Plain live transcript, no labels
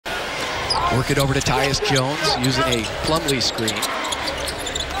Work it over to Tyus Jones using a Plumlee screen.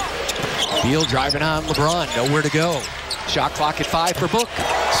 Beal driving on LeBron, nowhere to go. Shot clock at 5 for Book.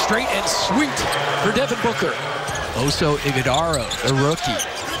 Straight and sweet for Devin Booker. Oso Iguodaro, the rookie,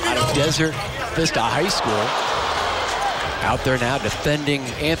 out of Desert Vista High School. Out there now defending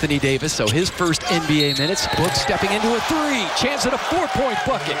Anthony Davis, so his first NBA minutes. Book stepping into a 3. Chance at a 4-point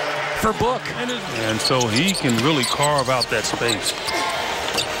bucket for Book. And so he can really carve out that space.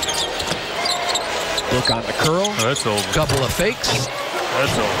 Book on the curl. Oh, that's over. Couple of fakes.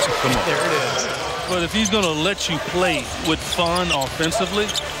 That's over. Come on. There it is. But if he's going to let you play with fun offensively,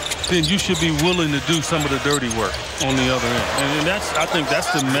 then you should be willing to do some of the dirty work on the other end. And that's, I think that's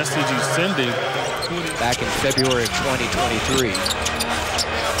the message he's sending. Back in February of 2023.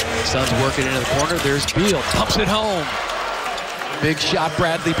 Suns working into the corner. There's Beal. Pumps it home. Big shot,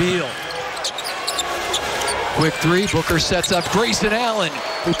 Bradley Beal. Quick 3. Booker sets up Grayson Allen,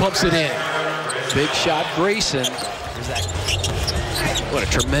 who pumps it in. Big shot, Grayson. What a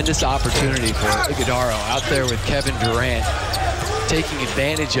tremendous opportunity for Iguodaro out there with Kevin Durant, taking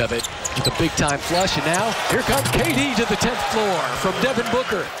advantage of it with a big-time flush. And now, here comes KD to the 10th floor from Devin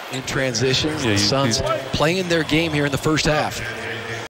Booker. In transition, the Suns playing their game here in the first half.